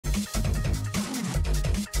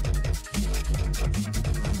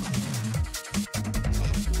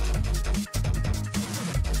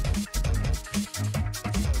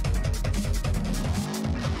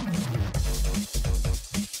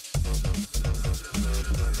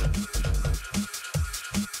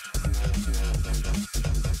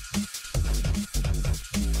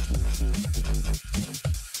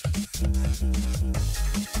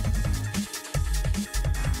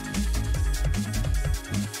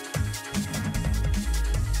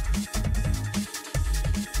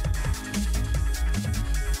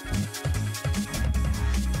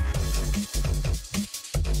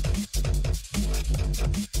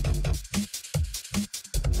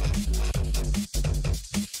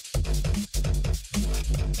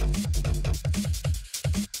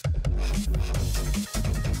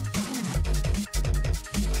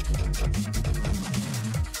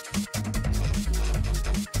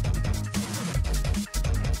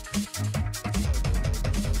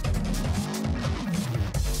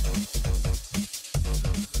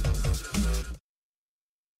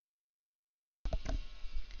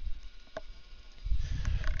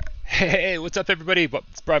Hey, what's up, everybody? Well,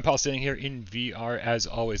 it's Brian Paul standing here in VR as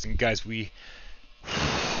always, and guys,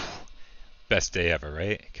 best day ever,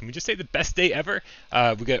 right? Can we just say the best day ever?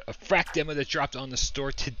 We got a Fracked demo that dropped on the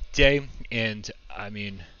store today, and I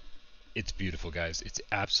mean, it's beautiful, guys. It's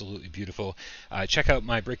absolutely beautiful. Check out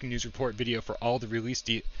my breaking news report video for all the release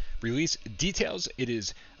details. It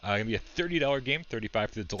is going to be a $30 game, $35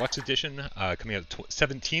 for the deluxe edition, coming out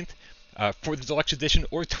 17th. For the deluxe edition,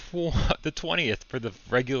 or the 20th for the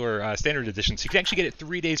regular standard edition. So you can actually get it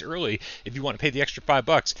 3 days early if you want to pay the extra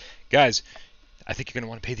 $5. Guys, I think you're going to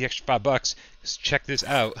want to pay the extra $5. Just check this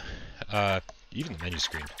out. Even the menu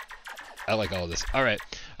screen. I like all of this. All right,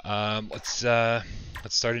 let's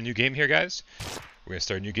start a new game here, guys. We're going to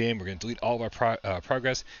start a new game. We're going to delete all of our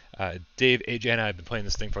progress. Dave, AJ, and I have been playing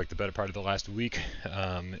this thing for like the better part of the last week,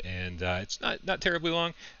 and it's not terribly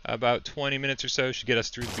long. About 20 minutes or so should get us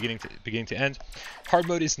through the beginning to end. Hard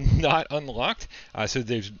mode is not unlocked, so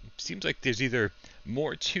seems like there's either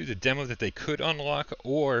more to the demo that they could unlock,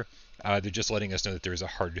 or they're just letting us know that there's a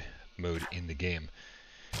hard mode in the game.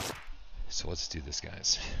 So let's do this,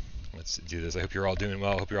 guys. Let's do this. I hope you're all doing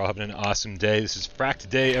well. I hope you're all having an awesome day. This is Fracked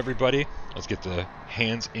Day, everybody. Let's get the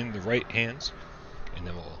hands in the right hands, and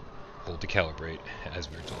then we'll hold to calibrate as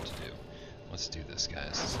we're told to do. Let's do this,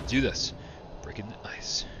 guys. Let's do this. Breaking the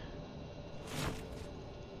ice.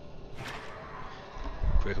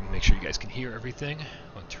 Quick, make sure you guys can hear everything.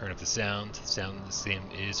 I'll turn up the sound. The sound of this game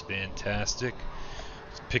is fantastic.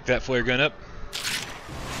 Let's pick that flare gun up.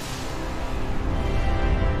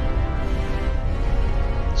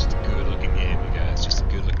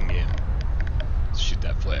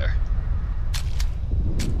 Flare.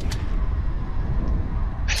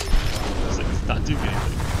 It's like it's not doing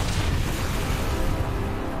anything.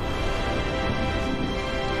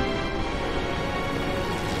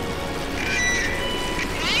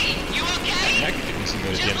 Hey, you okay? I could give me some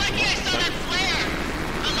good just like I saw that flare.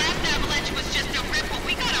 The last avalanche was just a rip, but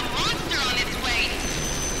we got a monster on its way.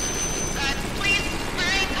 Please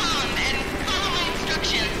remain calm and follow my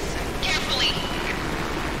instructions carefully.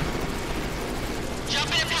 Jump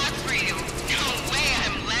in a path for you. No way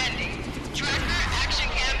I'm landing. Tracker, action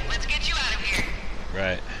cam, let's get you out of here.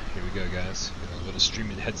 Right, here we go, guys. We got our little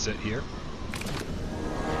streaming headset here.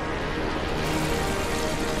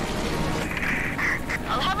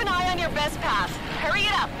 I'll have an eye on your best path. Hurry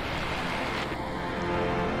it up.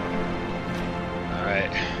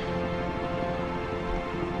 Alright.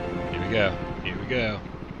 Here we go. Here we go.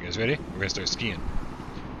 You guys ready? We're gonna start skiing.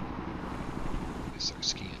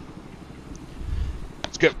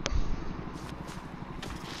 Let's go.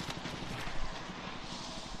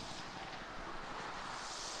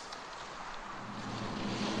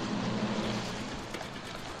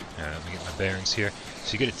 Alright, let me get my bearings here.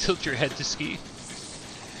 So you gotta tilt your head to ski.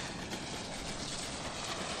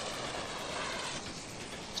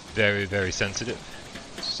 It's very, very sensitive.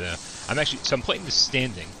 So I'm playing this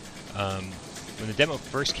standing. When the demo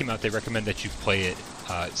first came out, they recommend that you play it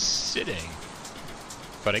sitting.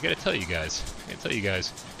 But I gotta tell you guys, I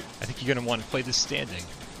think you're gonna want to play this standing.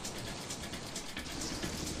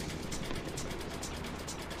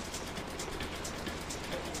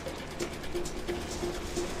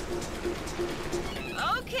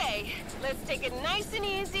 Okay, let's take it nice and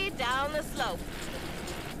easy down the slope.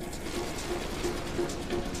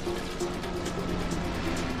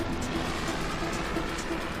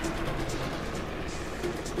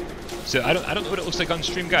 So I don't know what it looks like on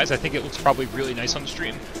stream, guys. I think it looks probably really nice on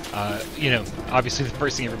stream. You know, obviously the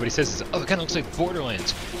first thing everybody says is, oh, it kind of looks like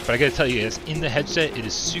Borderlands. But I gotta tell you, in the headset, it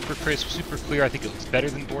is super crisp, super clear. I think it looks better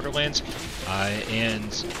than Borderlands.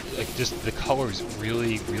 And like just the colors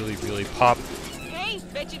really, really, really pop. Hey,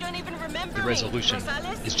 bet you don't even remember The resolution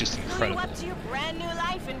is just incredible.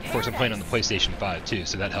 Of course, I'm playing on the PlayStation 5 too,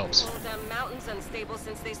 so that helps. The mountain's unstable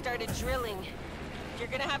since they started drilling. You're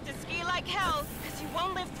gonna have to ski like hell, because you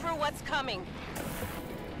won't live through what's coming.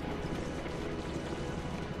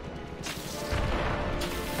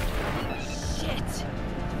 Shit.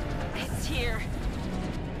 It's here.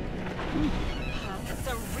 That's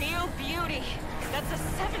a real beauty. That's a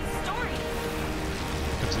 7-story.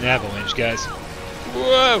 It's an avalanche, guys.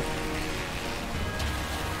 Whoa!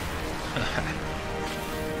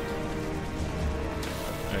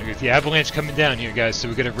 Alright, we got the avalanche coming down here, guys, so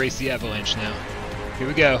we gotta race the avalanche now. Here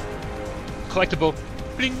we go. Collectible.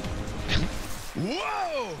 Bling!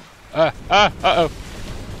 Whoa! Uh-oh.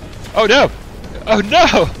 Oh no! Oh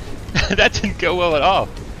no! That didn't go well at all.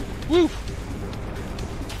 Woo!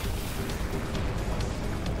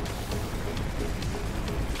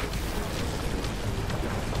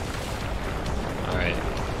 Alright.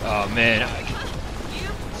 Oh man. You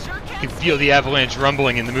sure can can feel the avalanche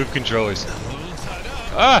rumbling in the move controllers. I'm a little tied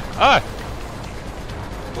up. Ah!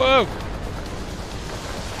 Whoa!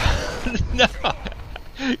 No!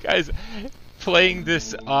 Guys, playing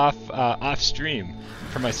this off stream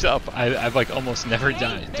for myself, I've like almost never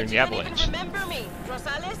died during the avalanche. Remember me,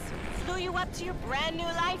 Rosales? Flew you up to your brand new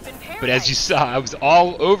life in paradise. But as you saw, I was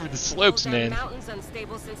all over the slopes, That man. mountain's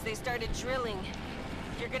unstable since they started drilling.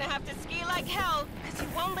 You're gonna have to ski like hell, because you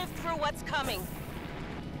won't live through what's coming.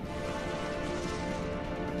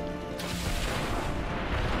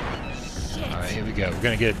 Shit. All right, here we go. We're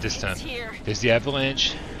gonna get it this time. It's here. There's the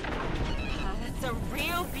avalanche. That's a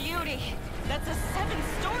real beauty. That's a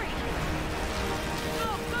 7-story. Go,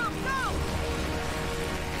 go, go!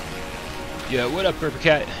 Yeah, what up, Burper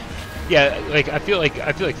Cat? Yeah, like I feel like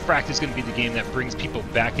Fracked is going to be the game that brings people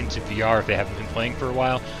back into VR if they haven't been playing for a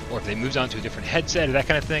while, or if they moved on to a different headset or that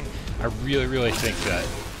kind of thing. I really think that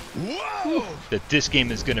Whoa! this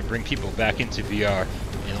game is going to bring people back into VR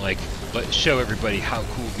and like show everybody how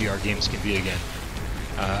cool VR games can be again.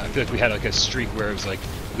 I feel like we had like a streak where it was like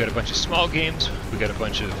we got a bunch of small games, we got a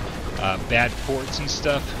bunch of bad ports and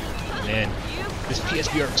stuff, and this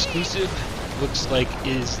PSVR exclusive looks like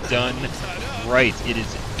it is done right. It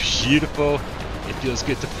is beautiful. It feels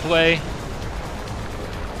good to play.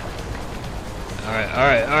 All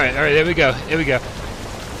right. There we go.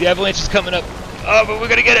 The avalanche is coming up. Oh, but we're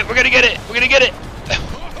gonna get it. We're gonna get it.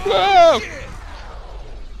 Whoa!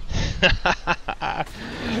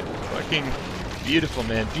 Fucking beautiful,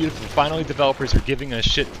 man. Beautiful. Finally, developers are giving us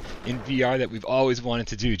shit in VR that we've always wanted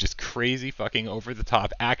to do. Just crazy, fucking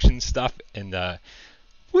over-the-top action stuff, and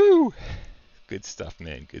woo! Good stuff,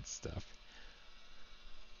 man. Good stuff.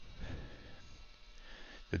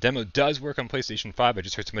 The demo does work on PlayStation 5. I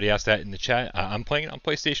just heard somebody ask that in the chat. I'm playing it on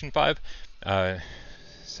PlayStation 5,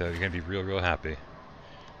 so you're going to be real happy.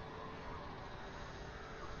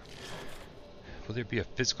 Will there be a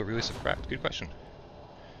physical release of Fracked? Good question.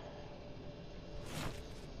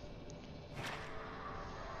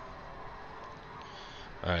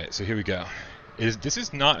 Alright, so here we go. This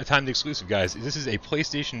is not a timed exclusive, guys. This is a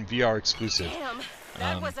PlayStation VR exclusive. Damn,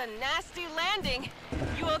 that was a nasty landing.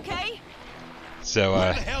 You okay? So,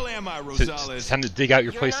 Where the hell am I, so Rosales? it's time to dig out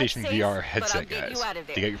your You're not PlayStation safe, VR but headset, I'll get guys. you out of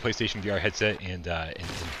there. Dig out your PlayStation VR headset and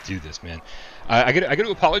do this, man. I got to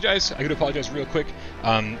apologize. Real quick.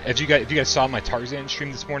 If you guys saw my Tarzan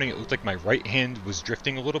stream this morning, it looked like my right hand was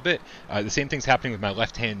drifting a little bit. The same thing's happening with my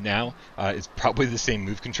left hand now. It's probably the same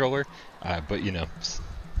move controller, but you know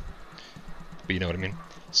what I mean.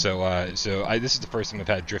 So this is the first time I've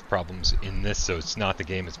had drift problems in this, so it's not the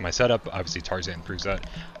game, it's my setup. Obviously Tarzan proves that.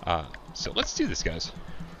 So let's do this, guys.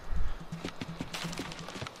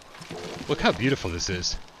 Look how beautiful this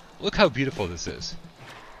is.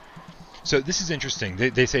 So this is interesting.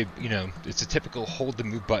 They say, you know, it's a typical hold the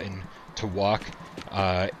move button to walk,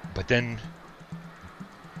 but then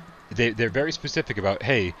they're very specific about,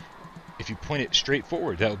 hey, if you point it straight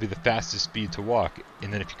forward, that will be the fastest speed to walk,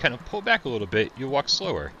 and then if you kind of pull back a little bit, you'll walk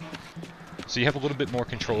slower. So you have a little bit more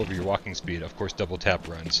control over your walking speed. Of course, double tap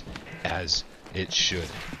runs as it should.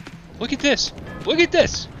 Look at this! Look at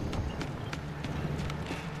this!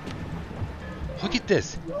 Look at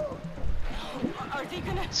this! Are they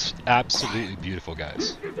gonna... It's absolutely beautiful,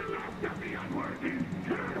 guys.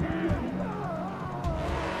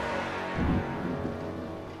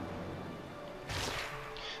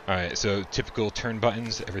 Alright, so typical turn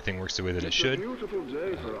buttons, everything works the way that it should. Beautiful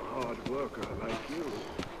day for a hard worker like you.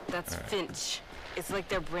 That's Finch. It's like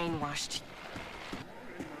they're brainwashed.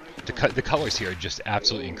 The colors here are just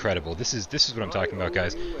absolutely incredible. This is what I'm talking about,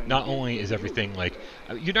 guys. Not only is everything like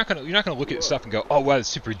you're not gonna look at stuff and go, oh wow, it's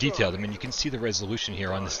super detailed. I mean, you can see the resolution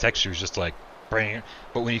here on this texture is just like, bang.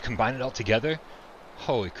 But when you combine it all together,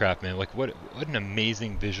 holy crap, man! Like what an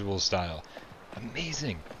amazing visual style.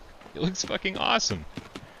 Amazing. It looks fucking awesome.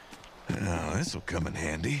 Oh, this will come in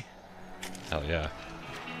handy. Hell yeah.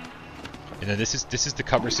 And then this is the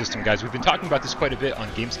cover system, guys. We've been talking about this quite a bit on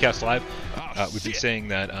Gamescast Live. We've been saying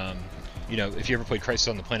that, you know, if you ever played Crisis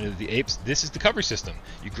on the Planet of the Apes, this is the cover system.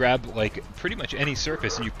 You grab, like, pretty much any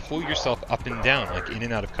surface and you pull yourself up and down, like, in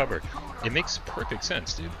and out of cover. It makes perfect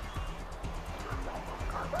sense, dude.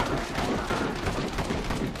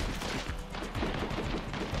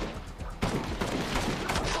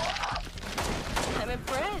 I'm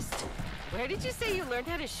impressed. Where did you say you learned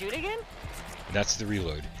how to shoot again? That's the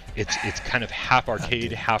reload. It's kind of half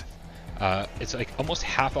arcade, half it's like almost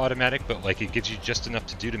half automatic, but like it gives you just enough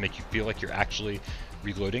to do to make you feel like you're actually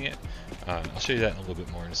reloading it. I'll show you that in a little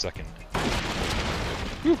bit more in a second.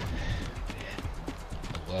 Whew.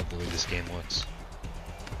 I love the way this game looks.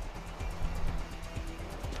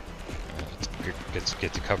 Let's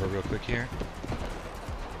get to cover real quick here.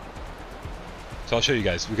 So I'll show you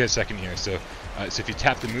guys. We got a second here. So if you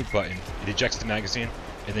tap the move button, it ejects the magazine,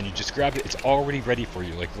 and then you just grab it. It's already ready for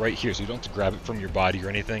you, like right here. So you don't have to grab it from your body or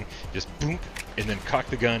anything. Just boom, and then cock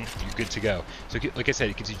the gun. You're good to go. So like I said,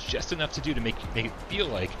 it gives you just enough to do to make it feel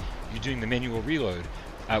like you're doing the manual reload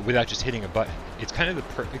without just hitting a button. It's kind of the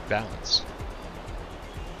perfect balance.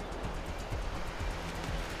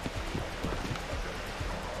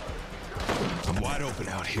 I'm wide open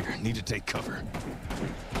out here. Need to take cover.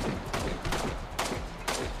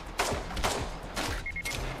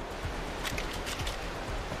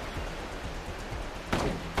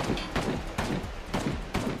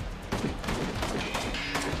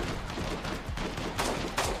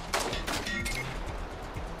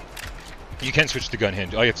 You can switch the gun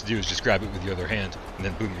hand. All you have to do is just grab it with your other hand, and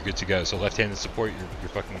then boom, you're good to go. So left-handed support, you're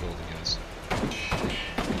fucking golden, guys.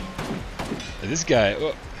 Now this guy,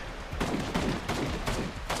 oh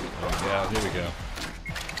yeah, there we go.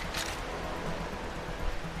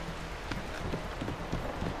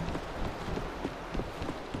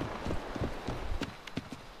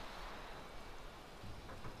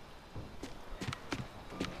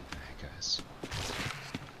 Alright, guys.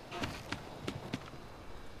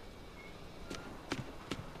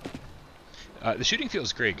 The shooting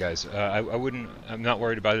feels great, guys. I'm not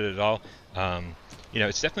worried about it at all. You know,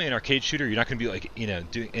 it's definitely an arcade shooter. You're not going to be like, you know,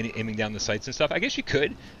 aiming down the sights and stuff. I guess you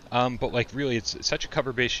could, but like really, it's such a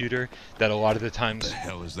cover-based shooter that a lot of the times. The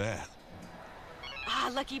hell is that? Ah,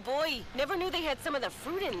 lucky boy. Never knew they had some of the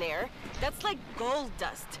fruit in there. That's like gold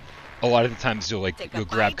dust. A lot of the times you'll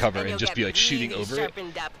grab cover and you'll just get be like shooting really over it.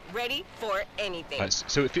 sharpened up, ready for anything.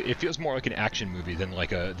 So it feels more like an action movie than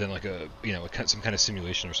like a you know some kind of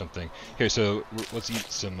simulation or something. Here, so let's eat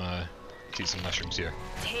some mushrooms here.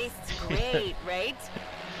 Tastes great, right?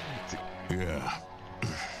 Yeah.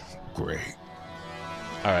 Great.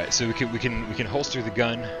 All right, so we can holster the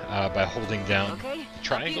gun by holding down Okay.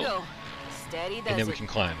 triangle, Up you go. Steady does and then we it. can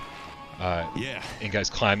climb. Yeah. And guys,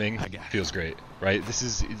 climbing I got it. feels great, right?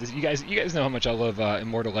 You guys know how much I love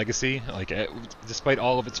Immortal Legacy. Like, despite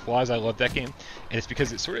all of its flaws, I love that game, and it's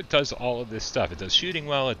because it sort of does all of this stuff. It does shooting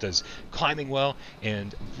well, it does climbing well,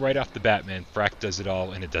 and right off the bat, man, Fracked does it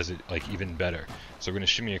all, and it does it like even better. So we're gonna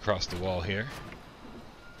shimmy across the wall here.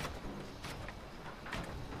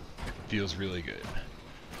 Feels really good.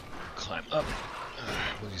 Climb up.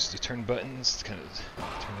 We'll use the turn buttons to kind of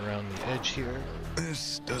turn around the edge here.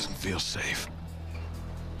 This doesn't feel safe.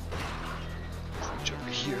 Reach over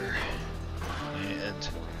here and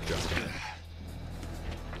drop down.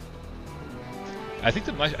 I think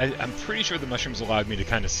I'm pretty sure the mushrooms allowed me to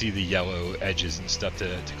kind of see the yellow edges and stuff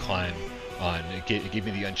to climb on. It gave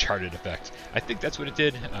me the Uncharted effect. I think that's what it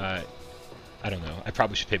did. I don't know. I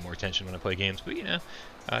probably should pay more attention when I play games, but you know,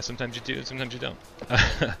 sometimes you do, sometimes you don't.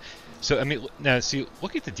 So I mean, now see,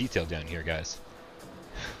 look at the detail down here, guys.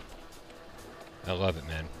 I love it,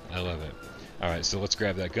 man. I love it. All right, so let's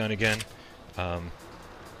grab that gun again.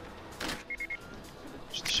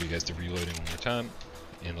 Just to show you guys the reloading one more time,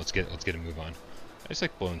 and let's get a move on. I just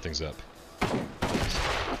like blowing things up.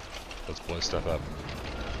 Let's blow stuff up.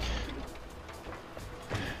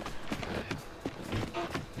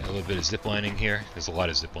 A little bit of zip lining here. There's a lot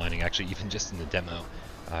of zip lining, actually, even just in the demo.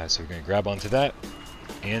 So we're gonna grab onto that,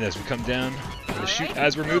 and as we come down, we're gonna shoot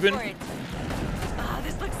as we're moving. Ah,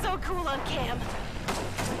 this looks so cool on cam.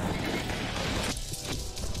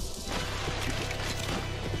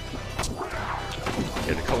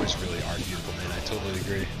 Yeah, the colors really are beautiful, man. I totally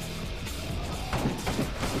agree.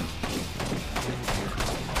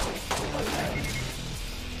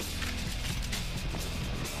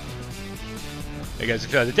 Hey guys,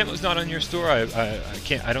 if the demo's not on your store, I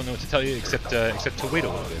don't know what to tell you except to wait a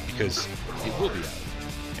little bit, because it will be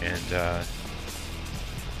out.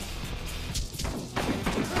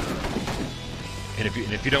 And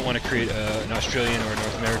if you don't want to create an Australian or a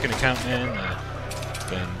North American account, man,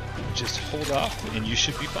 then just hold off, and you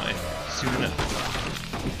should be fine soon enough.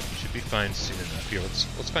 You should be fine soon enough. Here,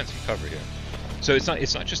 let's find some cover here. So it's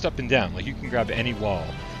not just up and down. Like, you can grab any wall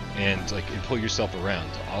and pull yourself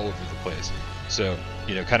around all over the place. So,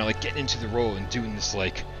 you know, kind of like getting into the role and doing this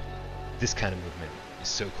kind of movement is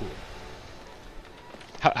so cool.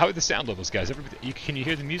 How are the sound levels, guys? Can you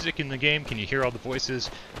hear the music in the game? Can you hear all the voices?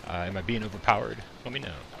 Am I being overpowered? Let me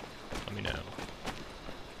know. Let me know.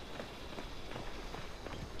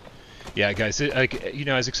 Yeah, guys, you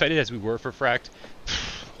know, as excited as we were for Fracked,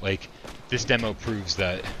 this demo proves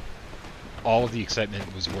that all of the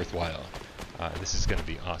excitement was worthwhile. This is going to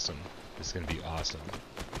be awesome. This is going to be awesome.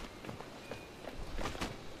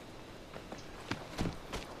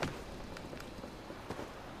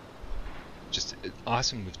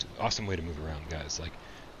 awesome way to move around, guys. Like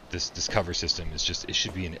this cover system is just, it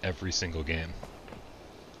should be in every single game.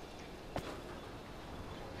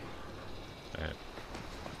 All right.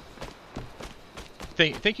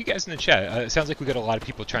 Thank you guys in the chat. It sounds like we got a lot of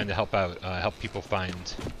people trying to help out, help people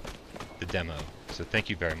find the demo. So thank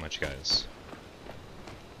you very much, guys.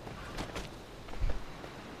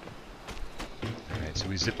 Alright, so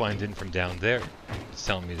we ziplined in from down there. It's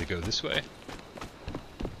telling me to go this way.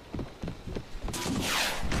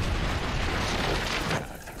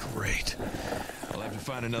 Great. I'll have to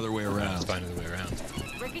find another way around. Let's find another way around.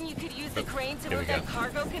 Reckon you could use the crane to here move we that go.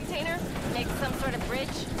 cargo container? Make some sort of bridge?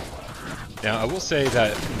 Now, I will say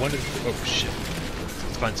that one of the... Oh, shit.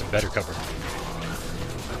 Let's find some better cover.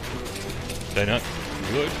 Did I not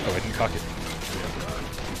reload? Oh, I didn't cock it.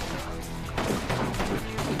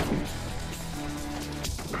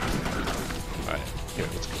 Alright, here,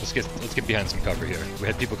 let's get behind some cover here. We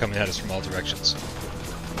had people coming at us from all directions.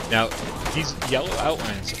 Now, these yellow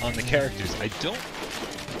outlines on the characters,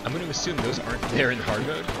 I'm going to assume those aren't there in hard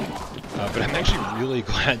mode, but I'm actually really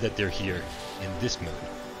glad that they're here in this mode.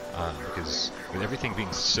 Because with everything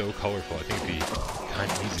being so colorful, I think it'd be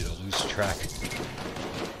kind of easy to lose track.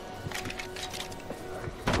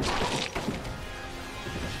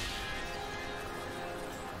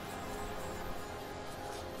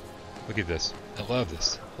 Look at this. I love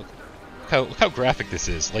this. Look how graphic this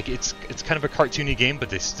is. Like, it's kind of a cartoony game,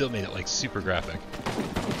 but they still made it like super graphic.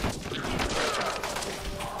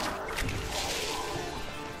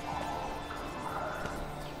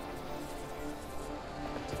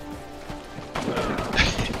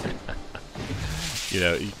 You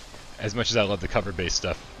know, as much as I love the cover-based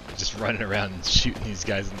stuff, just running around and shooting these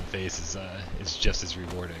guys in the face is just as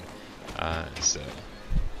rewarding. So,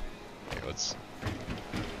 here,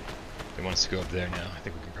 they want us to go up there now. I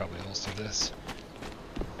think we can probably holster this.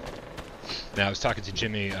 Now, I was talking to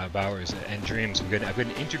Jimmy Bowers and Dreams. I've got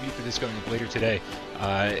an interview for this going up later today,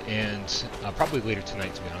 and probably later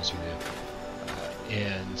tonight, to be honest with you.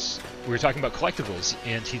 And we were talking about collectibles,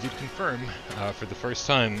 and he did confirm for the first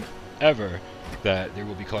time ever that there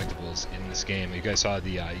will be collectibles in this game. You guys saw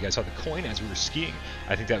the coin as we were skiing.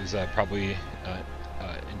 I think that was probably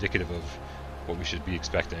indicative of what we should be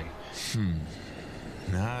expecting.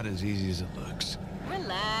 Not as easy as it looks.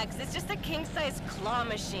 Relax, it's just a king-size claw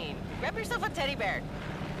machine. Grab yourself a teddy bear.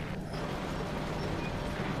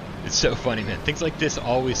 It's so funny, man. Things like this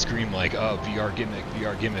always scream like, oh, VR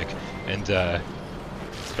gimmick, and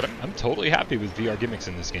but I'm totally happy with VR gimmicks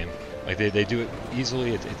in this game. Like they do it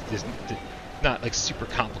easily. It's not like super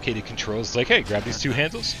complicated controls. It's like, hey, grab these two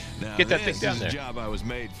handles, Now get that thing down this is there. a job I was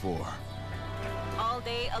made for. All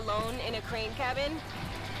day alone in a crane cabin?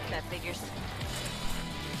 That figures.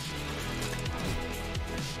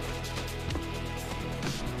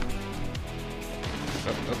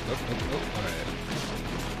 Oh, alright.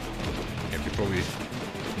 And before we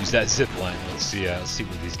use that zip line, let's see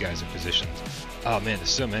where these guys are positioned. Oh man, there's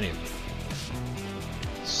so many of them.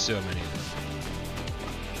 So many of them.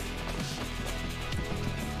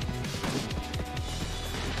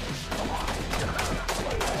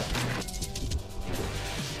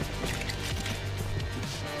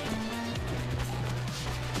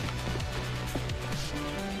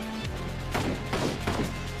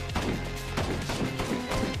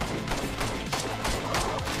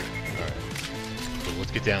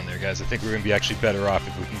 Get down there, guys. I think we're going to be actually better off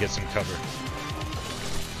if we can get some cover.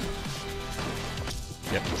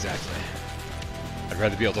 Yep, exactly. I'd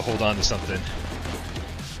rather be able to hold on to something,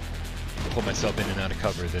 pull myself in and out of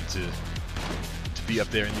cover, than to be up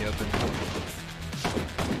there in the open.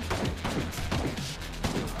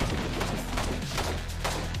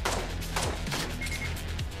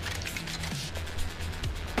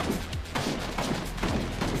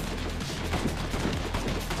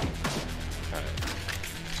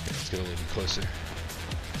 Get a little bit closer.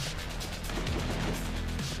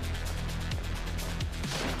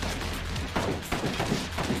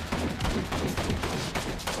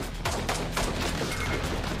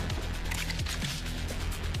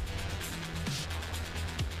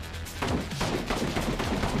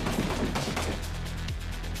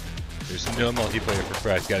 There's no multiplayer for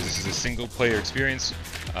Fracked, guys. This is a single player experience,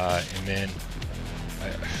 and then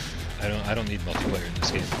I don't need multiplayer in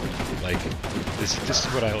this game. Like, this is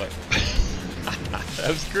what I like. That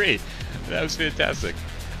was great. That was fantastic.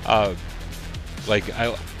 Like,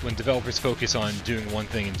 when developers focus on doing one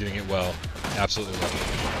thing and doing it well, absolutely love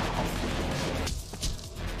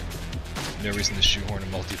it. No reason to shoehorn a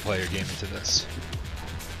multiplayer game into this.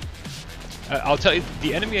 I'll tell you,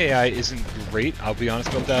 the enemy AI isn't great. I'll be honest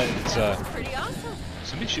about that. It's Pretty awesome.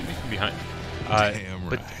 somebody shoot me from behind. Damn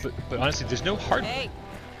right. But honestly, there's no hard. Hey,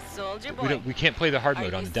 soldier boy. We can't play the hard Are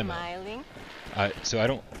mode on you the demo. smiling? So I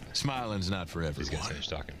don't. Smiling's not for He's gonna everyone. finish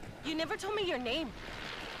talking. You never told me your name.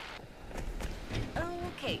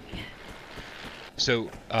 Okay. So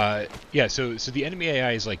yeah, so the enemy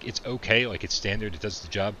AI is like, it's okay, like it's standard, it does the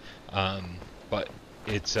job, but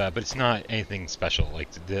it's not anything special. Like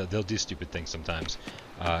they'll do stupid things sometimes,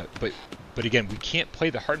 but again, we can't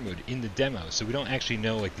play the hard mode in the demo, so we don't actually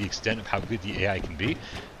know like the extent of how good the AI can be.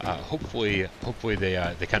 Hopefully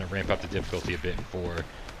they kind of ramp up the difficulty a bit for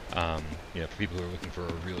you know, for people who are looking for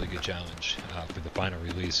a really good challenge for the final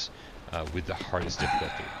release with the hardest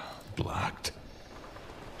difficulty. Blocked.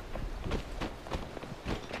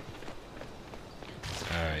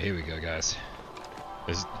 Alright, here we go, guys.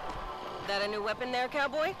 That a new weapon there,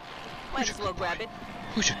 cowboy? Might as well grab it.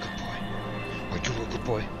 Who's a good boy? Are you a good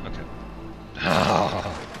boy? Okay.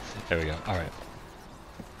 Oh, there we go. Alright.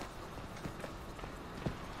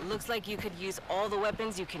 Looks like you could use all the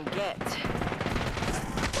weapons you can get.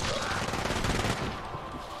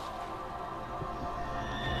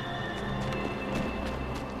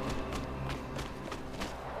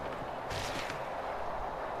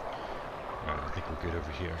 Alright, I think we're good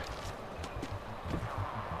over here.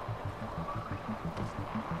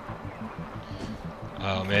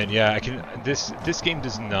 Oh man, yeah, I can. This game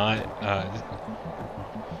does not.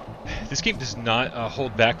 This game does not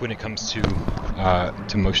hold back when it comes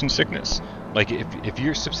to motion sickness. Like if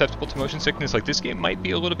you're susceptible to motion sickness, like this game might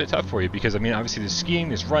be a little bit tough for you, because I mean obviously there's skiing,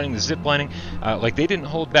 there's running, there's zip lining. Like they didn't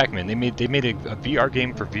hold back, man. They made a VR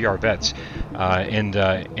game for VR vets. And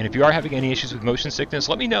if you are having any issues with motion sickness,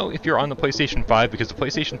 let me know if you're on the PlayStation 5, because the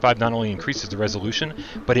PlayStation 5 not only increases the resolution,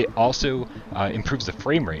 but it also improves the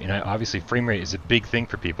frame rate. And obviously frame rate is a big thing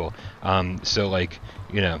for people. So like,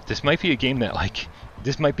 you know, this might be a game that like.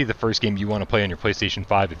 This might be the first game you want to play on your PlayStation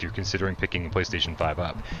 5 if you're considering picking a PlayStation 5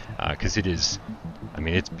 up. Because it is, I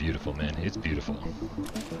mean, it's beautiful, man. It's beautiful.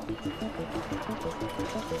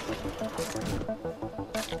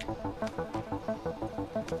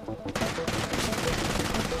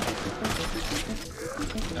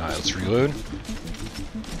 Alright, let's reload.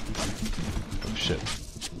 Oh, shit.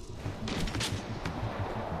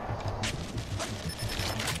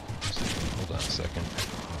 Hold on a second.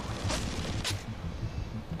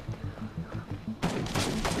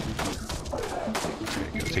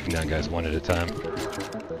 Taking down guys one at a time.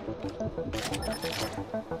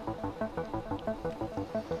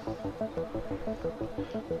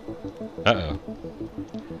 Uh-oh.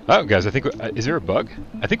 Oh, guys, I think... is there a bug?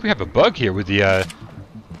 I think we have a bug here with the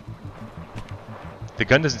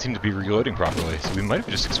gun doesn't seem to be reloading properly, so we might have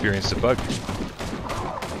just experienced a bug.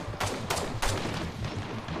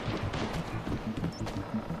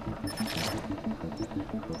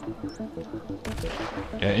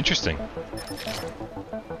 Yeah, interesting.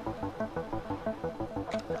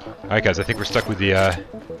 Alright guys, I think we're stuck with the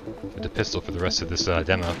pistol for the rest of this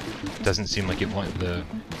demo. Doesn't seem like the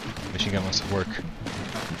machine gun wants to work.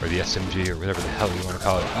 Or the SMG, or whatever the hell you want to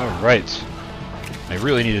call it. Alright. I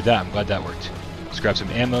really needed that, I'm glad that worked. Let's grab some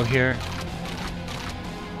ammo here.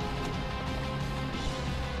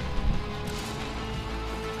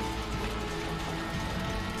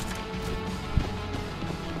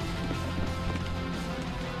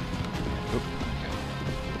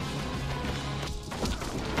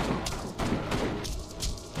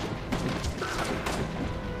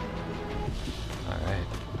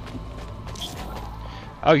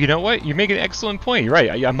 Oh, you know what? You make an excellent point. You're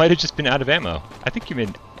right. I might have just been out of ammo. I think you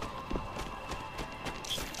made.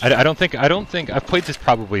 I don't think I've played this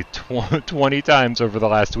probably 20 times over the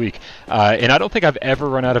last week, and I don't think I've ever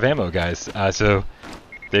run out of ammo, guys. So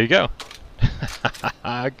there you go.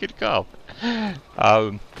 Good call.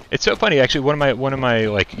 It's so funny, actually. One of my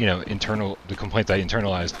like, you know, the complaints I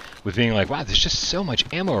internalized was being like, wow, there's just so much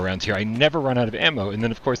ammo around here. I never run out of ammo. And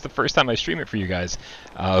then of course the first time I stream it for you guys,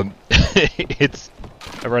 I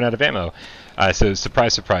run out of ammo. So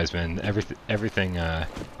surprise, surprise, man. Everything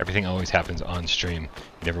always happens on stream.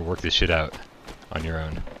 You never work this shit out on your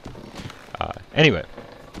own. Anyway,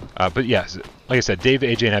 but yeah, like I said, Dave,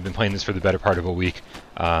 AJ, and I have been playing this for the better part of a week.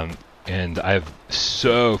 And I have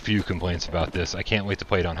so few complaints about this. I can't wait to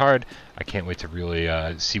play it on hard. I can't wait to really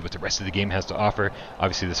see what the rest of the game has to offer.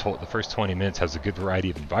 Obviously, the first 20 minutes has a good variety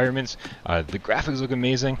of environments. The graphics look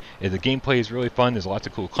amazing. The gameplay is really fun. There's lots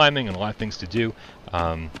of cool climbing and a lot of things to do.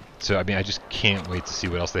 So, I mean, I just can't wait to see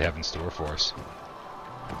what else they have in store for us.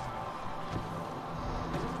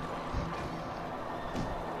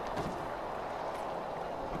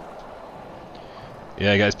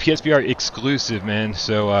 Yeah, guys, PSVR exclusive, man.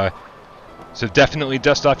 So definitely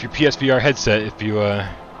dust off your PSVR headset if you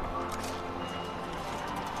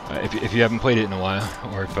If you haven't played it in a while,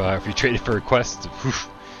 or if you traded for a quest,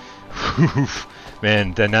 oof,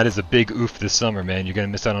 man, then that is a big oof this summer, man. You're gonna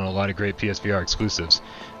miss out on a lot of great PSVR exclusives.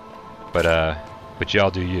 But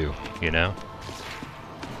y'all do you, you know?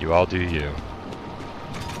 You all do you.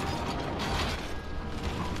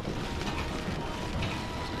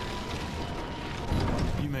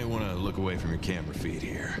 You may want to look away from your camera feed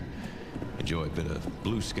here. Enjoy a bit of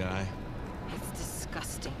blue sky. It's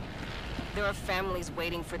disgusting. There are families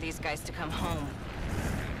waiting for these guys to come home.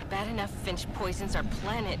 Bad enough Finch poisons our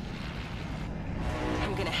planet.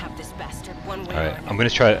 I'm gonna have this bastard one way or Alright, another. I'm gonna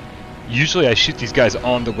try. Usually I shoot these guys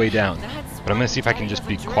on the way down, but I'm gonna see if I can just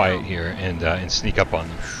be quiet here and sneak up on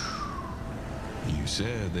them. You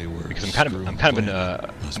said they were. Because I'm kind of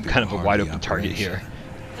a wide open target here.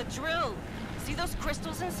 The drill. See those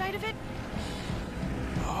crystals inside of it?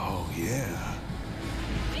 Oh yeah.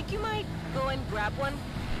 Think you might go and grab one?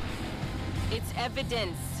 It's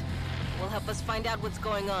evidence. Will help us find out what's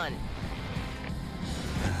going on.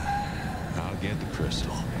 I'll get the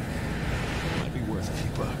crystal. Might be worth a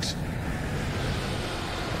few bucks.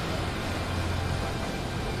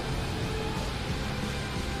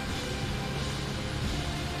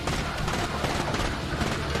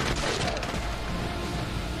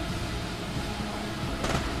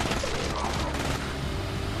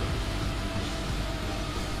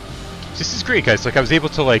 This is great, guys. Like I was able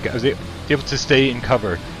to stay in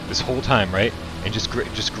cover this whole time, right? And just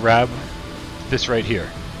grab this right here,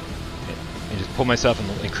 and just pull myself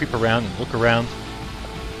and creep around and look around.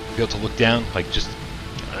 Be able to look down, like it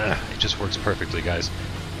just works perfectly, guys.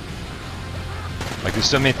 Like there's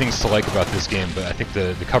so many things to like about this game, but I think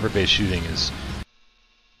the cover-based shooting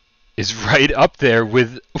is right up there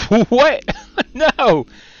with what? No.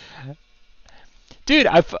 Dude,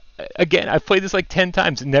 I've played this like 10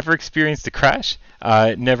 times and never experienced a crash,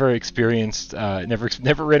 never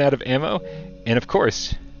ran out of ammo, and of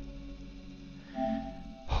course,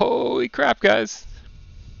 holy crap, guys!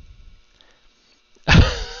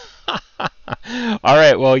 All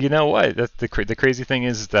right, well, you know what? That's the crazy thing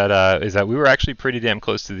is that we were actually pretty damn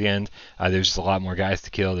close to the end. There's just a lot more guys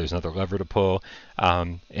to kill. There's another lever to pull,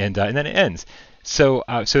 and then it ends. So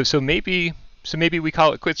maybe we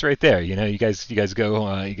call it quits right there. You know, you guys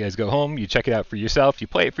go home, you check it out for yourself, you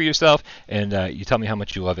play it for yourself, and you tell me how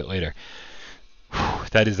much you love it later. Whew,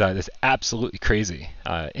 that's absolutely crazy.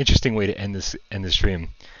 Interesting way to end this stream.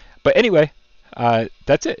 But anyway,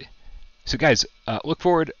 that's it. So guys, look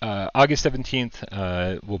forward. August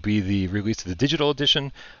 17th will be the release of the digital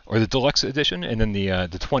edition or the deluxe edition, and then the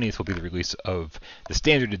 20th will be the release of the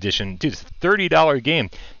standard edition. Dude, it's a $30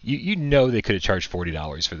 game. You know they could have charged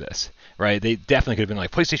 $40 for this, right? They definitely could have been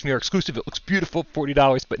like PlayStation VR exclusive. It looks beautiful,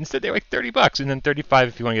 $40, but instead they're like $30, and then $35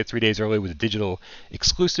 if you want to get 3 days early with the digital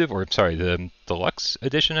exclusive, or sorry, the deluxe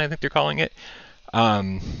edition, I think they're calling it.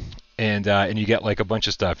 And you get like a bunch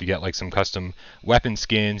of stuff. You get like some custom weapon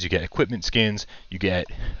skins, you get equipment skins, you get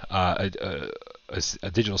a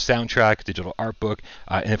digital soundtrack, digital art book,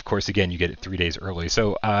 and of course, again, you get it 3 days early.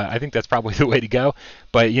 So I think that's probably the way to go.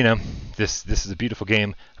 But you know, this is a beautiful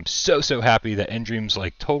game. I'm so happy that Endreams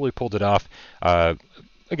like totally pulled it off.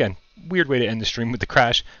 Again, weird way to end the stream with the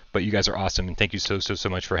crash, but you guys are awesome, and thank you so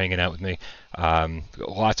much for hanging out with me.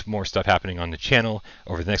 Lots more stuff happening on the channel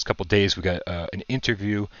over the next couple days. We got an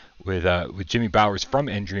interview with Jimmy Bowers from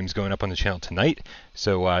Endreams going up on the channel tonight.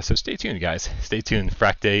 So stay tuned, guys. Stay tuned.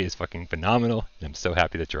 Fracked Day is fucking phenomenal, and I'm so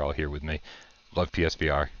happy that you're all here with me. Love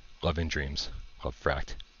PSVR, love Endreams, love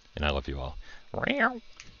Fracked, and I love you all.